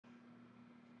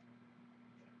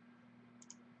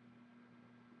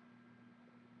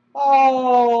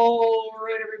All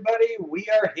right, everybody, we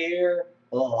are here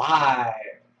live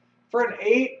for an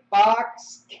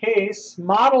 8-box case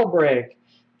model break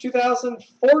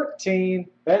 2014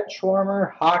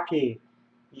 Benchwarmer Hockey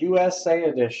USA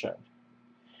edition.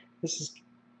 This is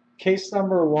case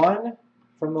number 1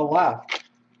 from the left.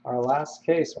 Our last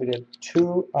case, we did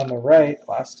 2 on the right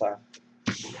last time.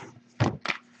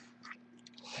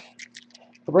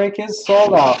 The break is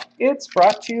sold out. It's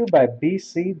brought to you by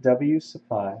BCW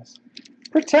Supplies.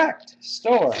 Protect,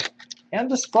 store, and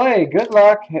display. Good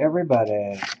luck,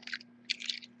 everybody.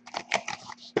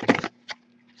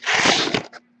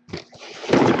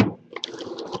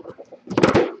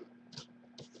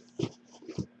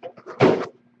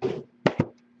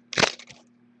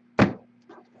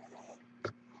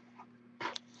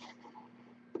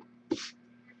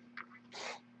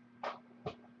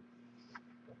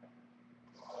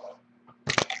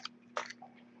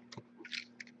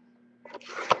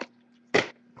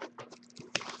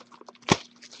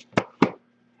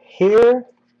 Here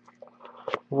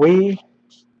we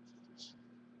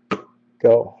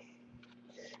go.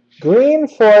 Green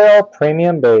foil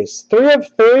premium base. 3 of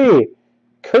 3.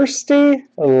 Kirsty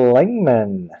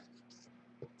Lingman.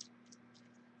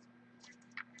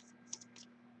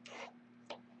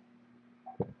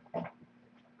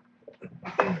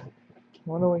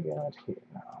 What do we got here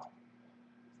now?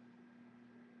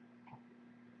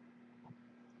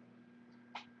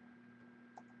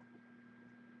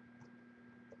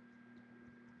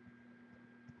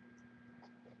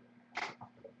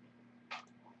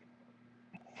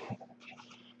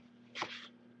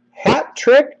 Hat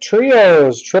Trick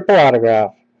Trios Triple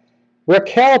Autograph.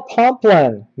 Raquel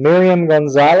Pomplin, Miriam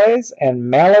Gonzalez, and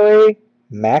Mallory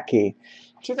Mackey.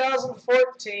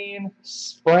 2014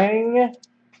 Spring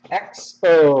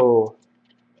Expo.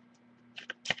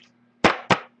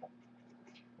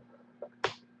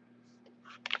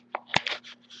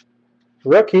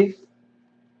 Rookie,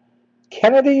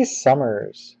 Kennedy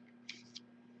Summers.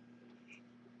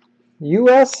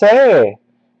 USA,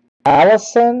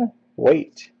 Allison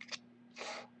Waite.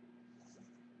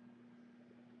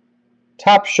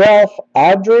 Top Shelf,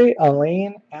 Audrey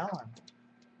Aline Allen.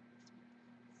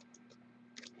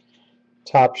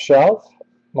 Top Shelf,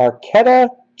 Marketa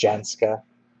Janska.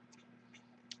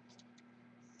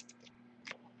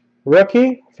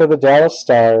 Rookie for the Dallas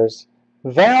Stars,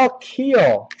 Val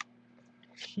Keel.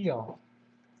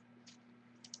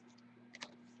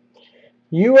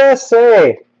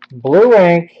 USA, Blue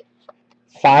Ink,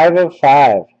 5 of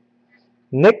 5.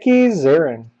 Nikki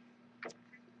Zirin.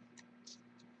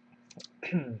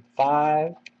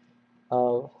 5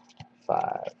 of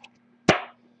 5.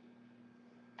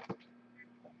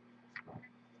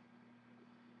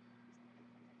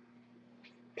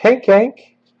 Pink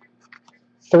Ink,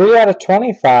 3 out of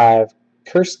 25.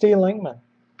 Kirsty Lingman.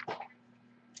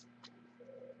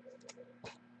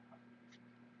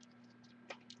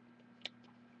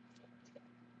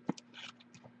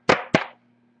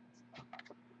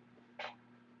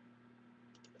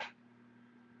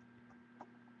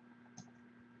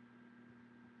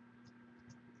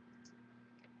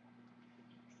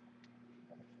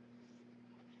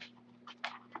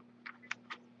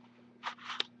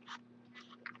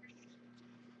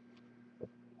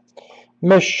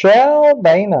 Michelle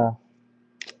Baina.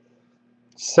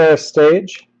 Sarah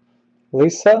Stage,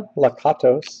 Lisa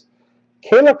Lakatos.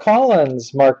 Kayla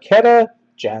Collins, Marketa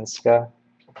Janska.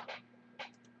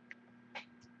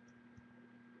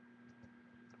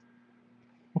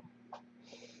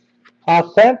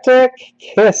 Authentic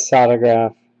Kiss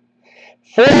autograph.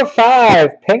 4 of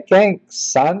 5, Pink Ink,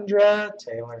 Sandra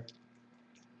Taylor.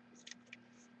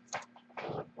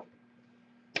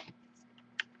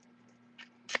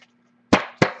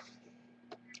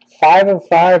 Five of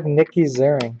 5, Nikki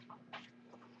Zirin.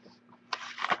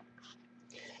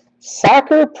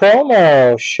 Soccer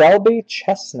promo, Shelby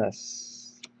Chestnut.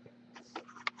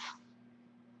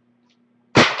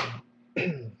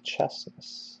 Chestnut.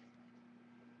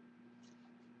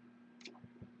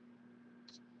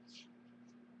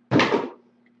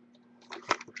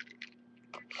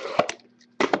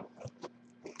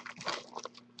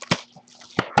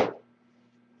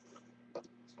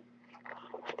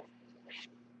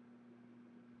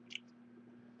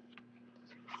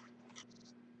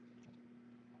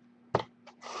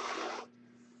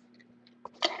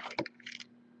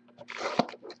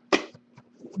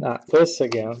 Not this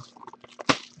again.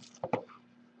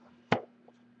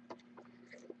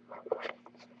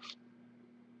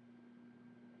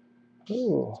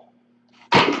 Ooh.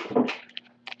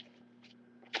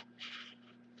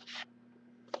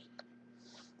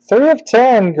 3 of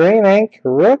 10, Green Ink,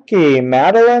 rookie,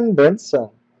 Madeline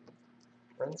Brinson.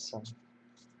 Brinson.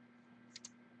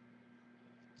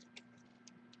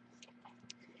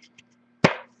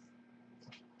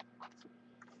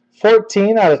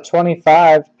 $14 out of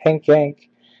 25, pink ink.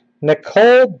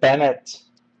 Nicole Bennett.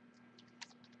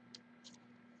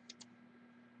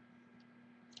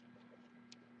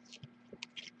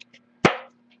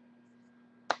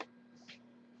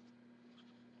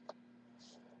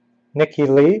 Nikki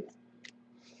Lee.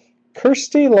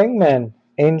 Kirsty Lingman.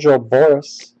 Angel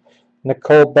Boris.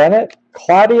 Nicole Bennett.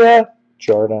 Claudia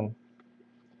Jordan.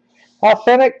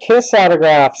 Authentic Kiss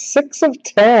autograph. 6 of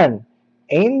 10.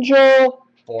 Angel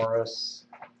Boris.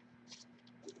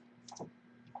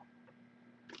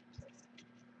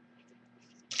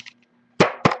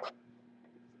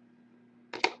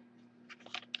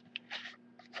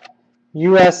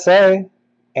 USA.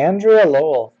 Andrea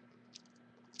Lowell.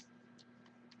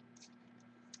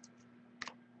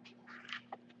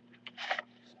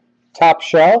 Top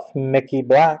Shelf. Mickey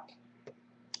Black.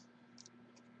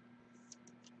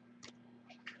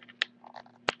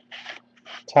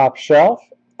 Top Shelf.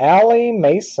 Allie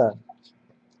Mason.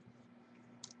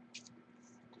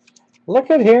 Look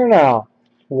at here now.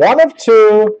 1 of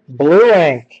 2, blue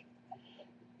ink.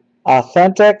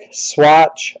 Authentic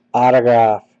swatch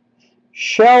autograph.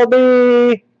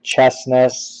 Shelby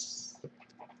Chestnut.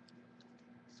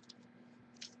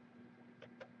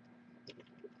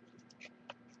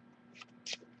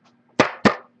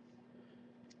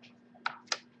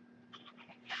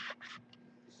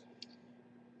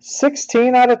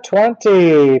 $16 out of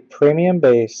 20, premium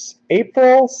base.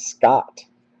 April Scott.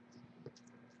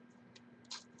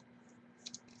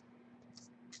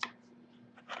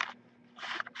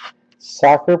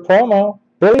 Soccer promo.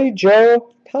 Billy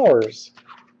Joe Powers.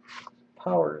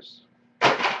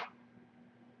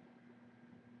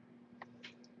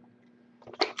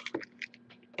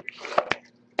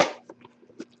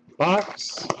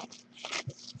 Box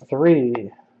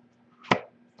 3.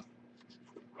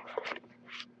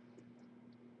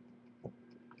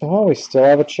 Oh, we still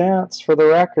have a chance for the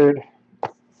record.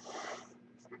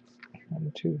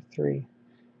 1, 2, 3.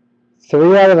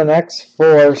 3 out of the next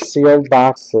 4 sealed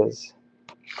boxes.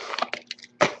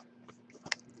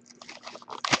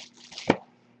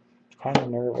 Kind of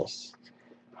nervous.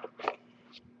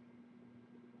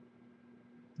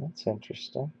 That's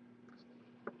interesting.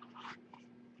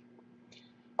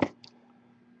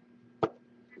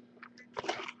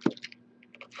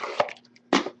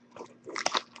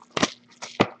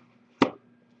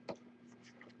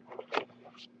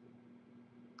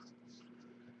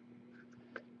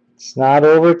 It's not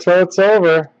over till it's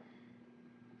over.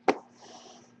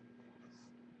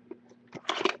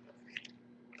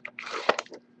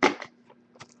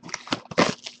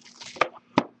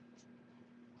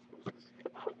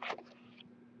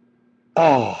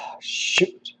 Oh,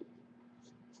 shoot.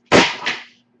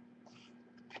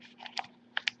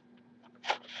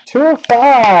 Two of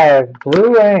 5,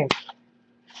 blue ink.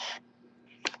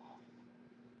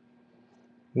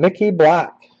 Mickey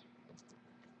Black.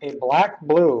 A black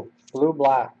blue, blue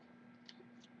black.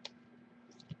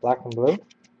 Black and blue.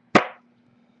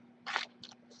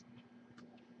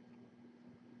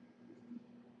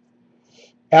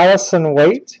 Allison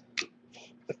Waite.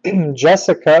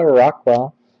 Jessica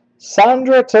Rockwell.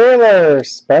 Sandra Taylor.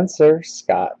 Spencer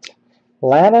Scott.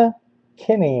 Lana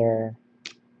Kinnear.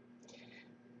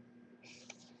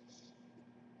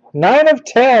 9 of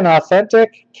 10,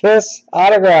 authentic Kiss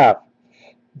autograph.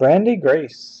 Brandy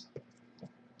Grace.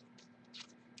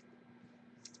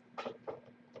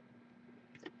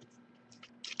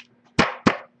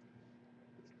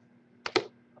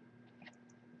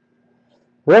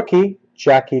 Rookie,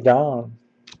 Jackie Dawn.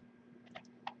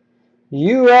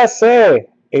 USA,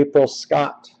 April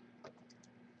Scott.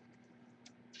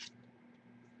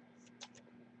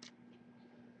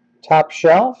 Top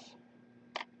Shelf,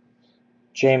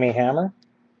 Jamie Hammer.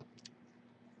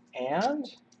 And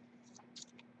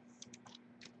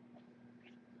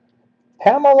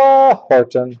Pamela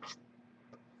Horton.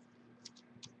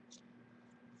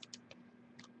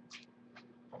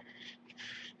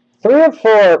 Three of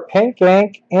 4, pink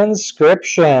ink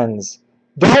inscriptions.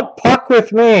 Don't puck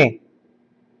with me.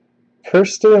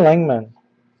 Kirsty Lingman.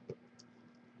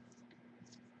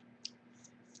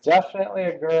 Definitely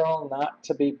a girl not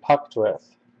to be pucked with.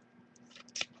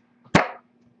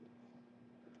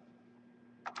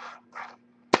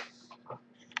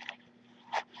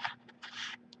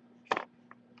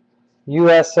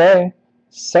 USA,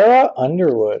 Sarah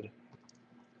Underwood.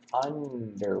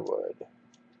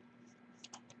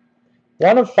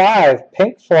 1 of 5,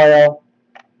 pink foil,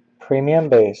 premium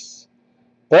base.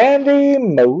 Brandy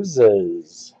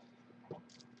Moses.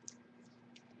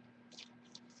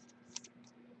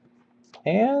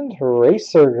 And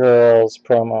Racer Girls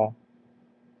promo.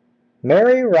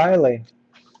 Mary Riley.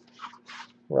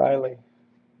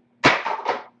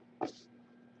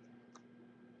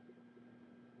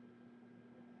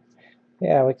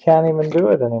 Yeah, we can't even do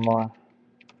it anymore.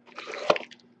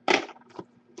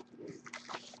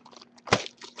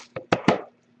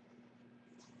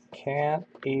 Can't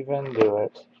even do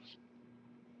it.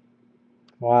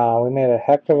 Wow, we made a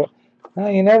heck of a...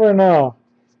 Well, you never know.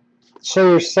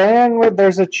 So you're saying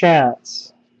there's a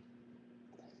chance.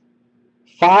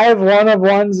 5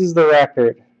 1-of-1s is the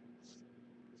record.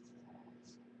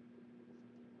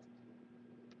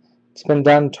 It's been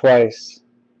done twice.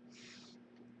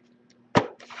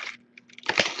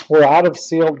 We're out of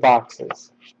sealed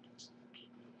boxes.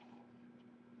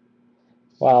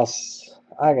 Well,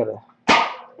 I gotta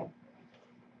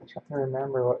try to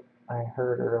remember what I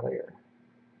heard earlier.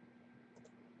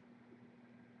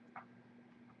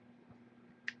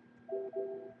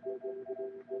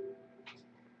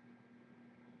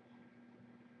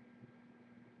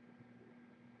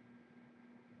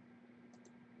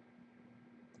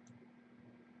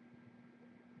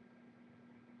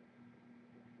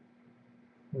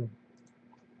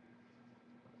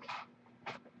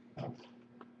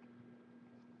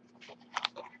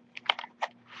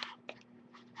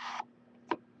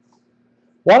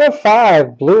 One of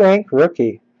 5, Blue Ink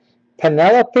rookie,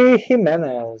 Penelope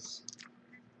Jimenez.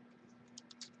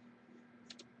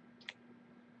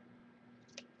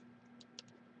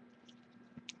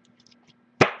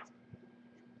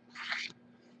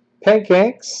 Pink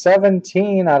Ink,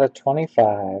 17 out of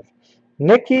 25,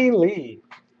 Nikki Lee.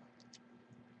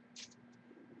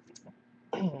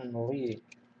 Lee.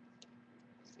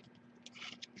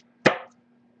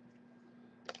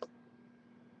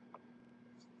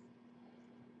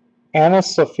 Anna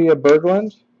Sophia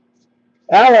Berglund,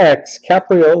 Alex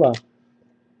Capriola,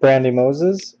 Brandy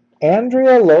Moses,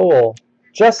 Andrea Lowell,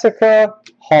 Jessica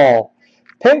Hall.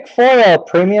 Pink foil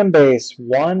premium base,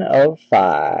 1 of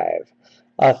 5,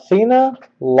 Athena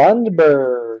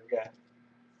Lundberg.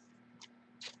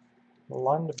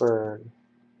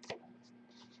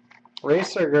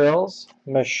 Racer Girls,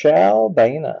 Michelle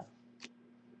Baina.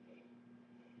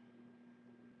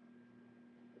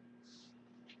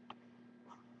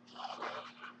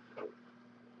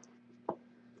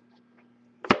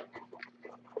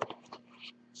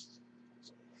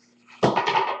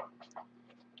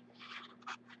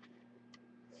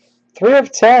 Three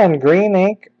of 10, Green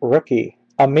Ink rookie,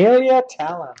 Amelia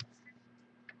Talon.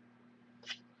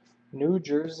 New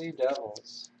Jersey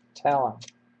Devils, Talon.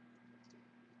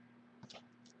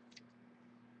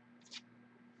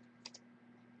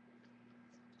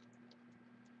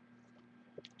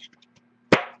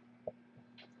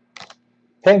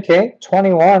 Pink Ink,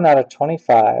 21 out of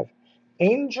 25,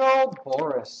 Angel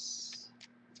Boris.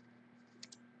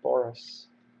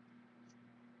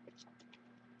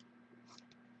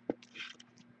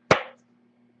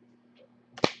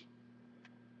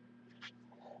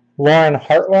 Lauren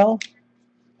Hartwell,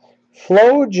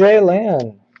 Flo J.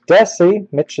 Lynn, Desi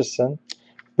Mitchison,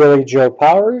 Billy Joe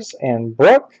Powers, and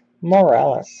Brooke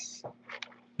Morales.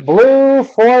 Blue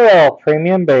foil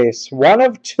premium base, 1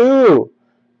 of 2,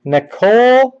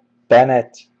 Nicole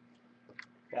Bennett.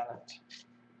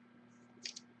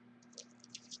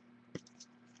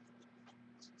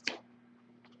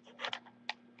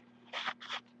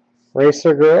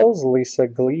 Racer Girls, Lisa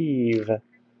Gleave.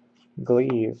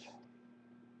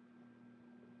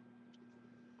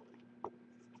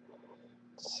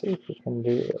 Let's see if we can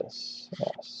do this.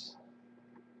 Yes.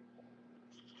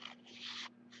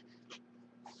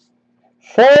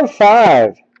 4 of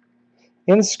 5.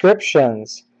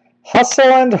 Inscriptions. Hustle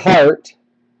and Heart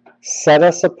set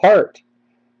us apart.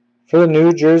 For the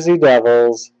New Jersey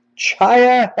Devils,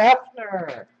 Chaya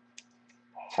Hefner.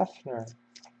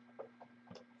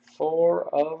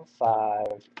 4 of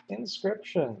 5.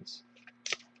 Inscriptions.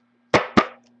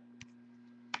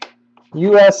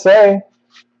 USA,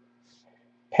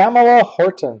 Pamela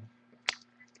Horton.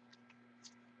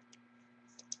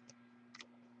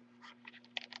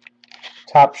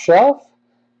 Top Shelf,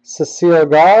 Cecile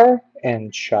Gar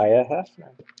and Chaya Hefner.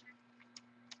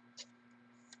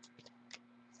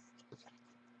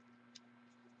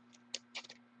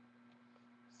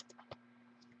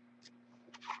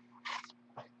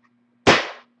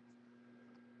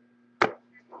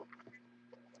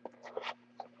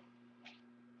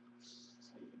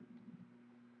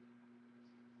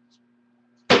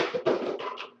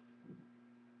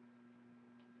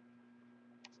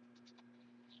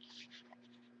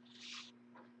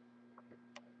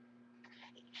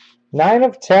 Nine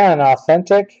of 10,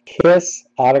 Authentic Kiss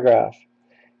autograph.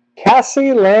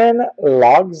 Cassie Lynn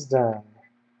Logsdon.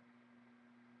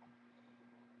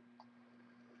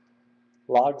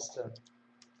 Logsdon.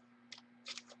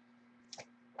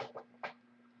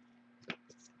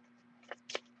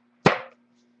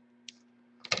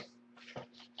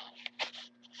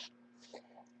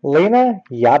 Lena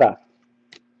Yada.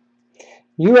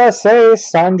 USA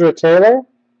Sandra Taylor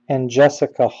and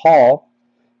Jessica Hall.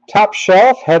 Top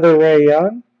Shelf Heather Ray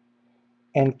Young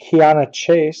and Kiana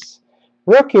Chase.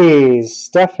 Rookies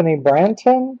Stephanie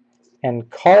Branton and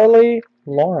Carly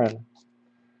Lauren.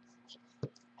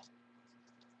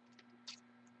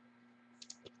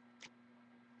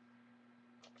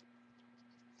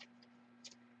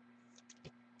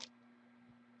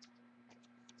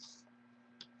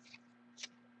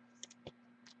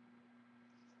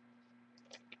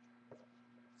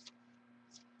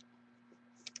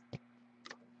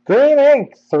 Green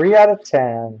ink, 3 out of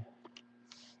 10.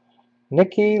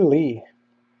 Nikki Lee.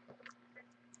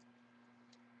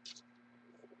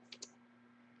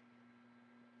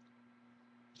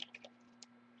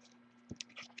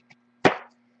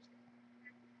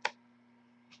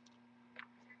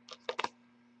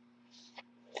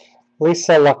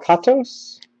 Lisa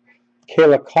Lakatos.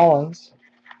 Kayla Collins.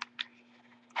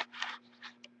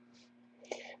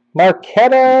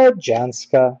 Marketa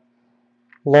Janska.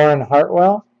 Lauren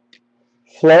Hartwell.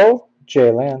 Flo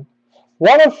J.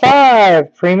 1 of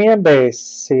 5, premium base,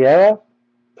 Sierra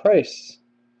Price.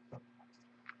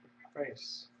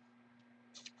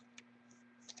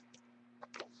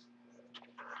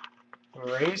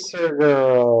 Racer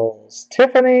Girls,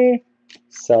 Tiffany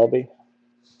Selby.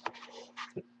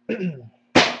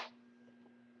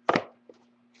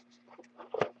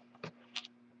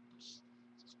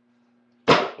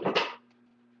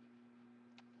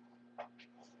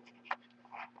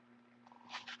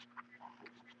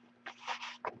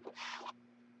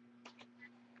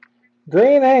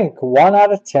 Green ink, 1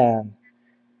 out of 10.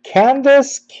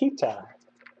 Candace Kita.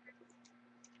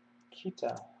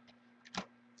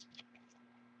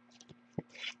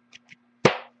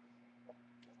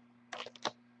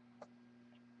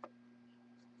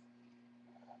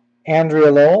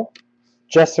 Andrea Lowell,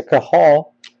 Jessica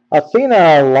Hall,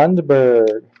 Athena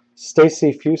Lundberg,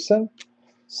 Stacy Fusen,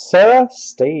 Sarah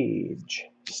Stage,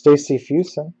 Stacy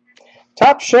Fusen,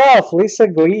 Top Shelf, Lisa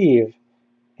Gleave,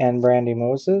 and Brandy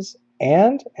Moses,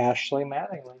 and Ashley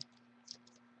Mattingly.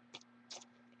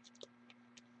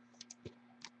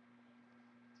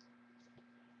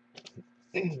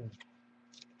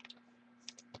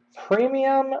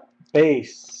 Premium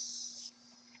base.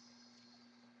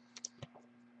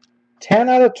 10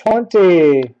 out of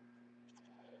 20.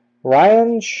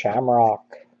 Ryan Shamrock.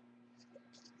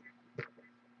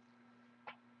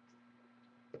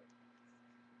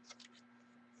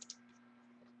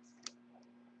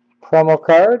 Promo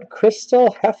card,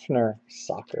 Crystal Hefner,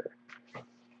 Soccer.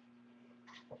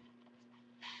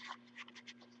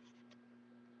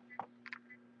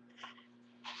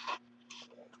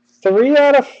 Three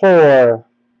out of 4.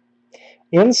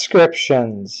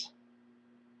 Inscriptions.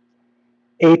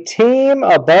 A team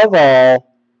above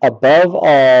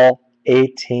all, a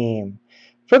team.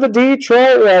 For the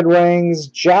Detroit Red Wings,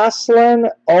 Jocelyn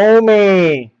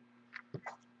Omi.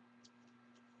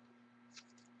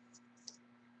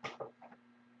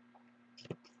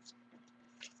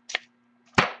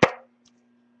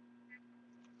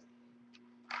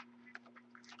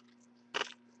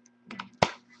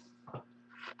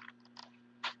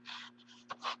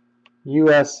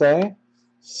 USA,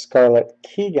 Scarlett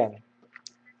Keegan.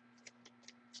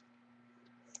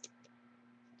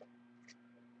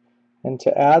 And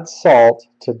to add salt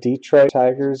to Detroit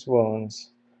Tigers'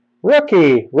 wounds,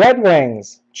 rookie, Red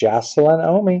Wings, Jocelyn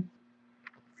Omi.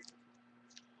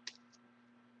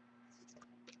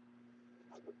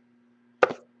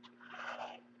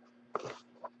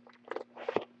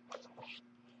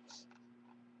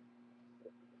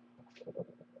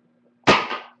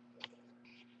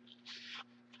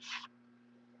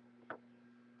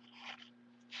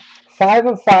 Five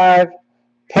of 5,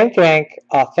 pink ink,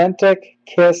 authentic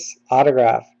Kiss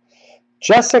autograph.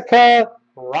 Jessica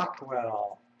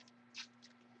Rockwell.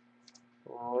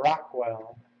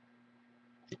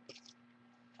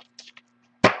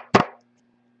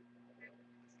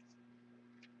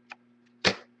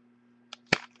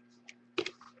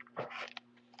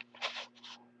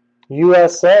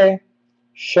 USA,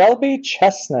 Shelby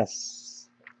Chestnut.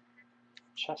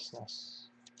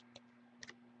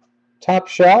 Top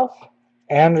Shelf,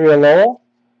 Andrea Lowell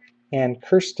and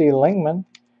Kirsty Lingman.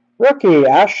 Rookie,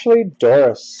 Ashley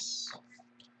Doris.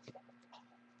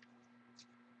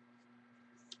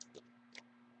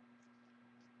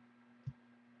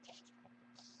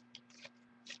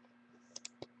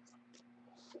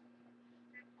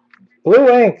 Blue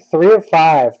ink, 3 of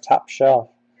 5, top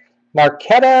shelf.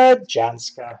 Marketa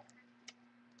Janska.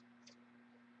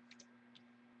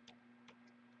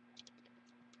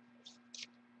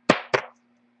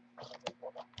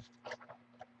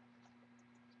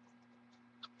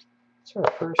 It's our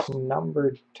first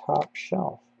numbered top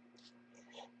shelf.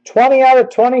 20 out of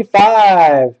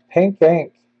 25, pink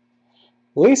ink.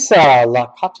 Lisa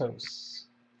Lakatos.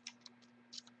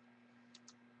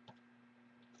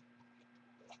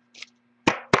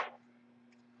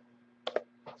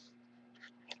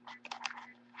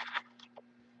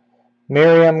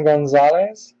 Miriam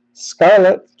Gonzalez,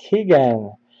 Scarlett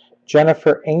Keegan,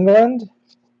 Jennifer England,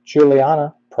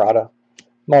 Juliana Prada,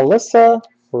 Melissa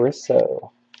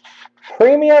Risso.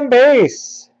 Premium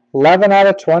base, 11 out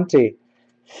of 20,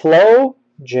 Flo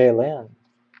Jaylin.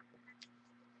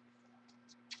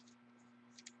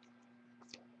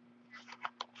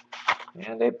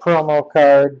 And a promo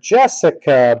card,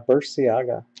 Jessica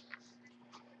Burciaga.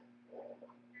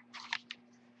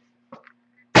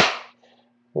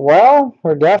 Well,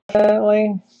 we're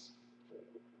definitely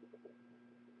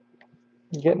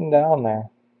getting down there.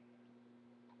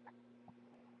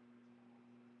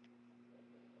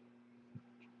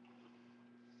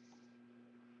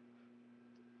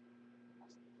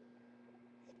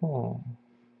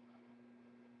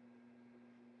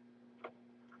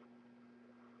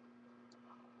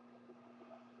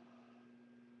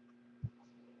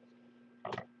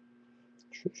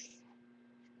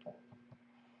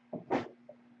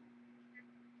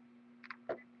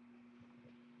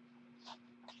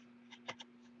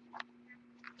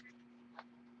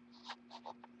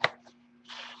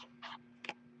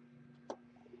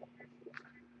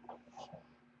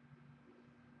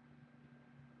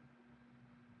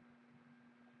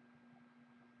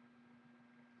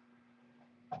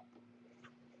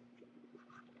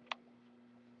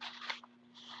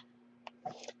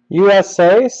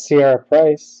 USA, Sierra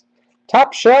Price.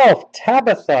 Top shelf,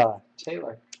 Tabitha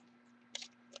Taylor.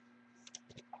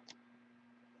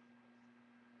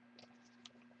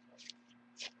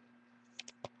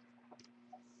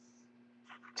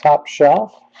 Top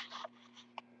shelf,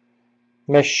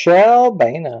 Michelle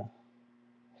Baina.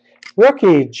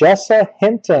 Rookie, Jessa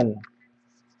Hinton.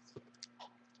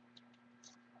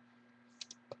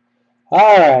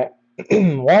 All right.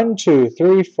 1, 2,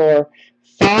 3, 4,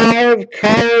 5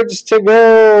 cards to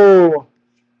go.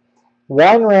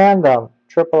 One random,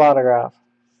 triple autograph.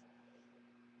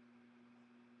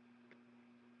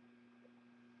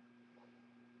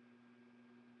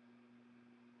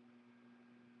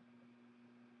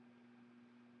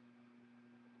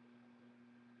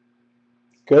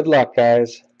 Good luck,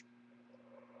 guys.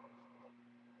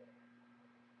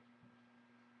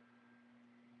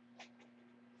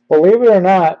 Believe it or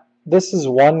not, this is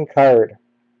one card.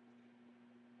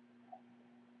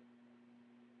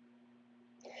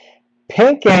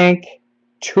 Pink ink,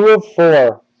 2 of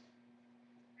 4.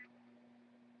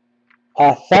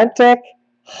 Authentic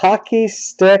hockey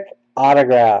stick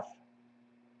autograph.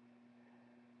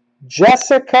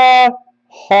 Jessica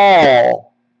Hall.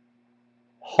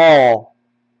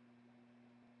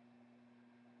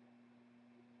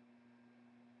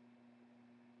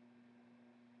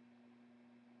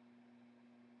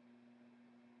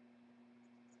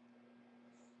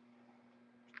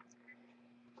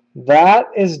 That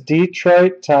is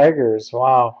Detroit Tigers.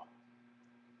 Wow.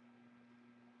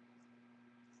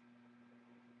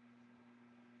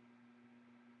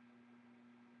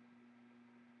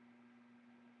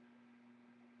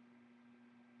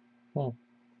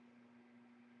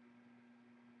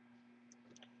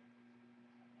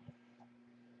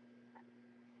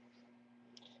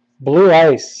 Blue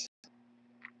ice.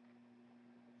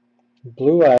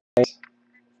 Blue ice.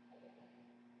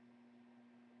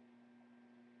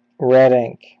 Red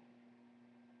ink.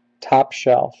 Top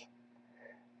shelf.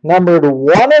 Numbered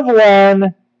 1 of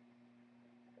 1.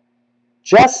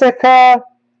 Jessica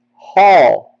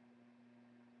Hall.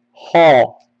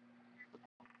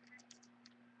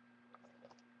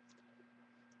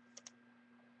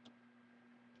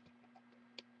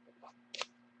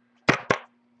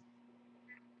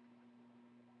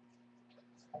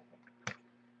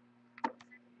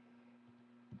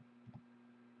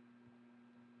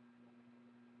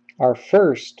 Our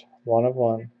first 1 of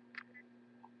 1.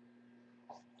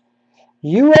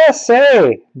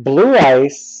 USA Blue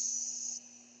ice.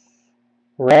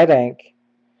 Red ink.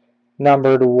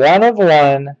 Numbered 1 of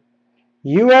 1.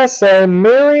 USA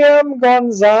Miriam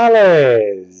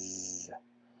Gonzalez.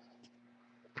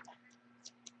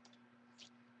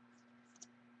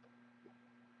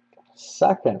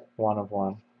 Second 1 of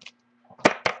 1.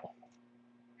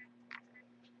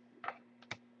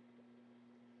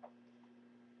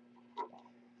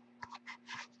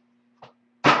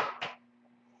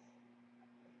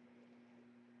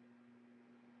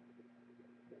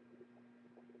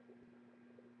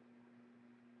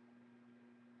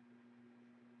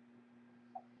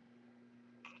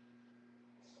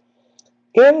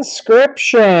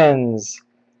 Inscriptions.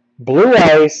 Blue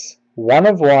ice, 1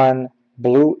 of 1,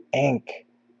 blue ink.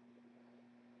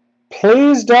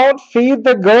 Please don't feed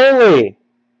the goalie.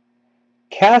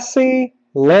 Cassie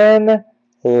Lynn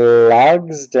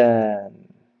Logsden.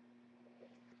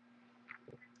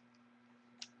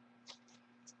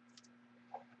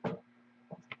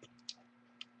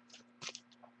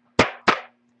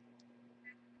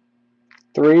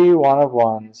 Three 1 of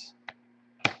 1s.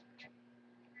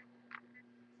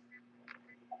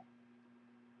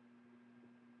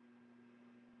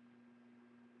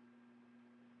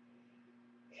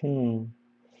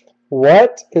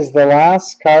 What is the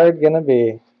last card going to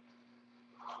be?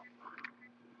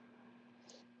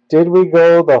 Did we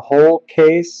go the whole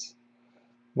case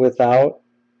without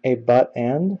a but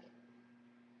and?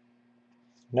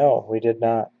 No, we did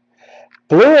not.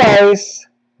 Blue ice,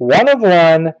 1 of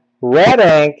 1, red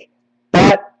ink,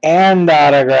 but and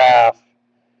autograph.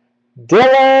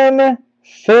 Dylan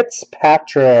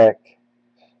Fitzpatrick.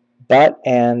 But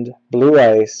and blue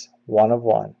ice, 1 of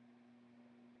 1.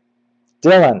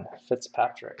 Dylan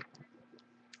Fitzpatrick.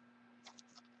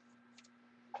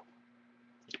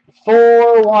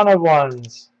 4 1 of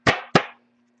 1s.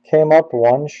 Came up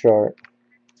 1 short.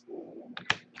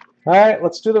 Alright,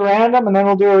 let's do the random and then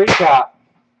we'll do a recap.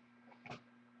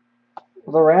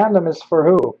 The random is for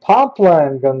who?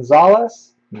 Pomplin,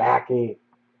 Gonzalez, Mackey.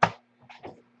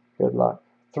 Good luck.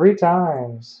 3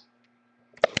 times.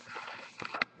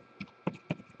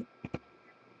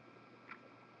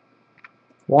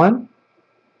 1,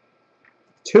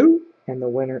 2, and the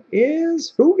winner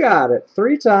is, who got it?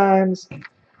 3 times.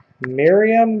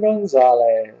 Miriam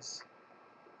Gonzalez.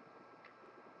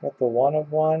 Got the 1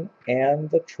 of 1 and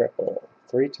the triple.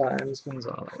 3 times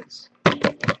Gonzalez.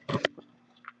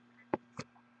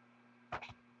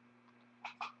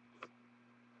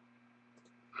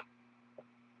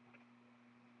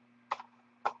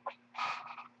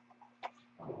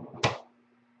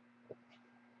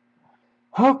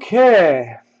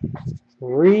 Okay,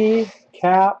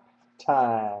 recap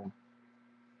time.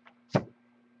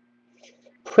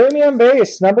 Premium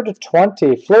base, number to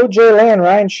 20. Flo J. Lane,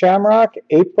 Ryan Shamrock,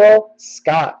 April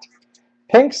Scott.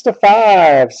 Pinks to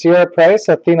 5. Sierra Price,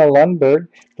 Athena Lundberg,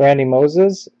 Brandy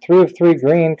Moses. 3 of 3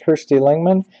 green, Kirsty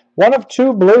Lingman. 1 of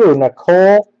 2 blue,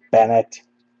 Nicole Bennett.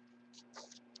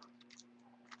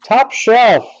 Top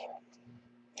shelf.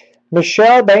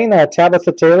 Michelle Baina,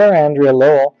 Tabitha Taylor, Andrea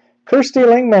Lowell. Kirsty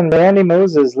Lingman, Brandy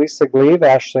Moses, Lisa Gleave,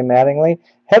 Ashley Mattingly,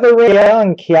 Heather Ray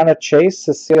Young, Kiana Chase,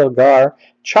 Cecile Garr,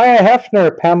 Chaya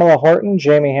Hefner, Pamela Horton,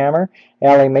 Jamie Hammer,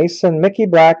 Allie Mason, Mickey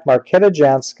Black, Marketa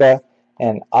Janska,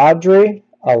 and Audrey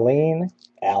Aline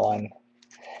Allen.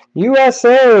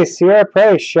 USA, Sierra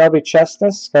Price, Shelby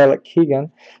Chestnut, Scarlett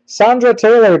Keegan, Sandra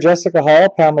Taylor, Jessica Hall,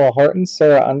 Pamela Horton,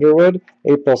 Sarah Underwood,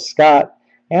 April Scott,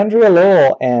 Andrea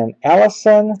Lowell, and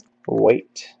Allison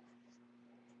Waite.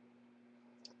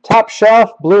 Top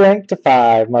shelf, blue ink to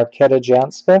 5, Marketa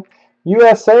Janska.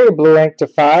 USA, blue ink to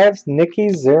 5, Nikki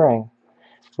Ziering.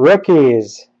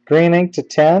 Rookies, green ink to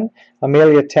 10,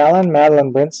 Amelia Talon,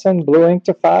 Madeline Brinson. Blue ink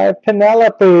to 5,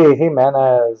 Penelope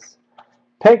Jimenez.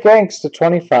 Pink inks to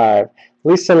 25,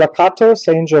 Lisa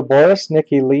Lakatos, Angel Boris,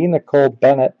 Nikki Lee, Nicole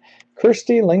Bennett.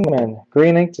 Kirsty Lingman.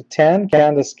 Green ink to 10,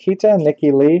 Candace Kita,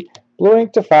 Nikki Lee. Blue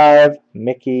ink to 5,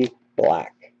 Mickey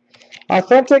Black.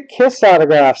 Authentic Kiss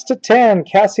autographs to 10,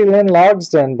 Cassie Lynn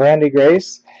Logsden, Brandy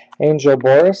Grace, Angel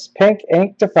Boris. Pink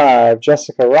ink to 5,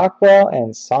 Jessica Rockwell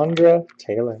and Sandra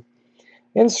Taylor.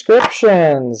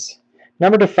 Inscriptions.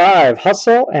 Number to 5,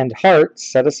 Hustle and Heart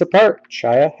Set Us Apart,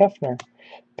 Chaya Hefner.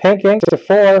 Pink ink to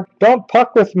 4, Don't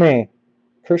Puck With Me,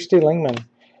 Kirsty Lingman.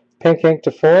 Pink ink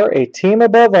to 4, A Team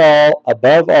Above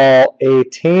All, A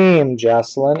Team,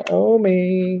 Jocelyn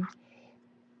Omi.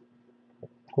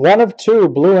 1 of 2,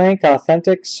 blue ink,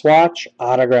 authentic swatch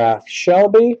autograph,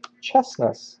 Shelby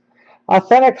Chestnut.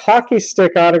 Authentic hockey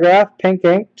stick autograph, pink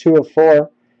ink, 2 of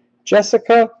 4,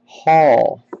 Jessica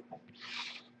Hall.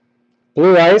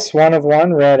 Blue ice, 1 of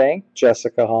 1, red ink,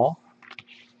 Jessica Hall.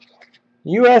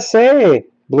 USA,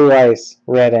 blue ice,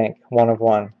 red ink, 1 of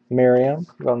 1, Miriam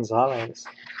Gonzalez.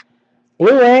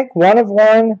 Blue ink, 1 of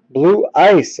 1, blue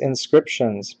ice,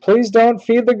 inscriptions. Please don't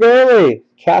feed the goalie,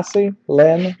 Cassie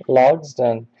Lynn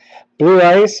Logsden. Blue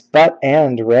ice, but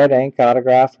and red ink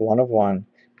autograph, 1 of 1,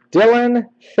 Dylan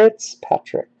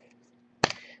Fitzpatrick.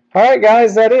 All right,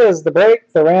 guys, that is the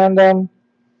break, the random,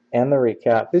 and the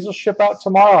recap. These will ship out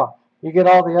tomorrow. You get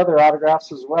all the other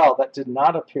autographs as well that did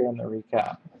not appear in the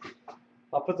recap.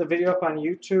 I'll put the video up on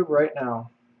YouTube right now.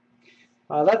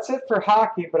 That's it for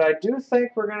hockey, but I do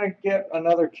think we're going to get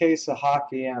another case of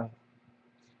hockey in.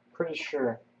 Pretty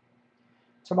sure.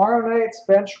 Tomorrow night's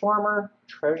Benchwarmer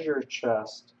treasure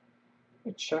chest. Let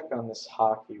me check on this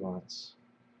hockey once.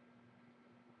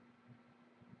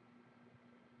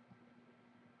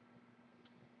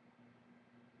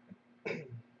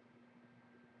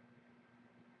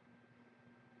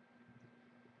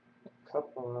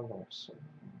 Couple others.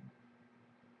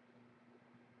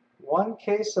 One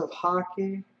case of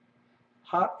hockey,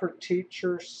 hot for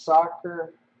teachers,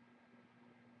 soccer,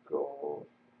 gold.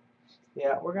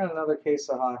 Yeah, we're got another case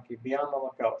of hockey. Be on the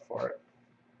lookout for it.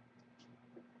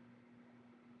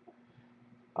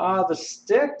 The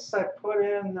sticks I put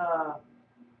in,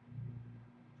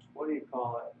 what do you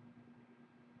call it?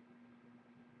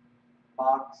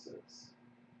 Boxes.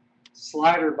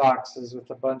 Slider boxes with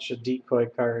a bunch of decoy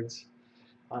cards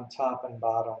on top and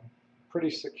bottom. Pretty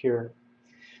secure.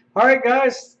 All right,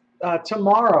 guys.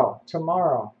 Tomorrow.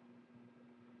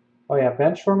 Oh yeah,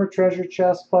 Benchwarmer treasure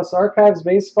chest plus Archives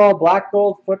baseball, Black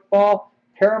Gold football,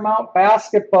 Paramount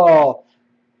basketball.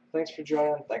 Thanks for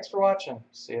joining. Thanks for watching.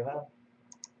 See you then.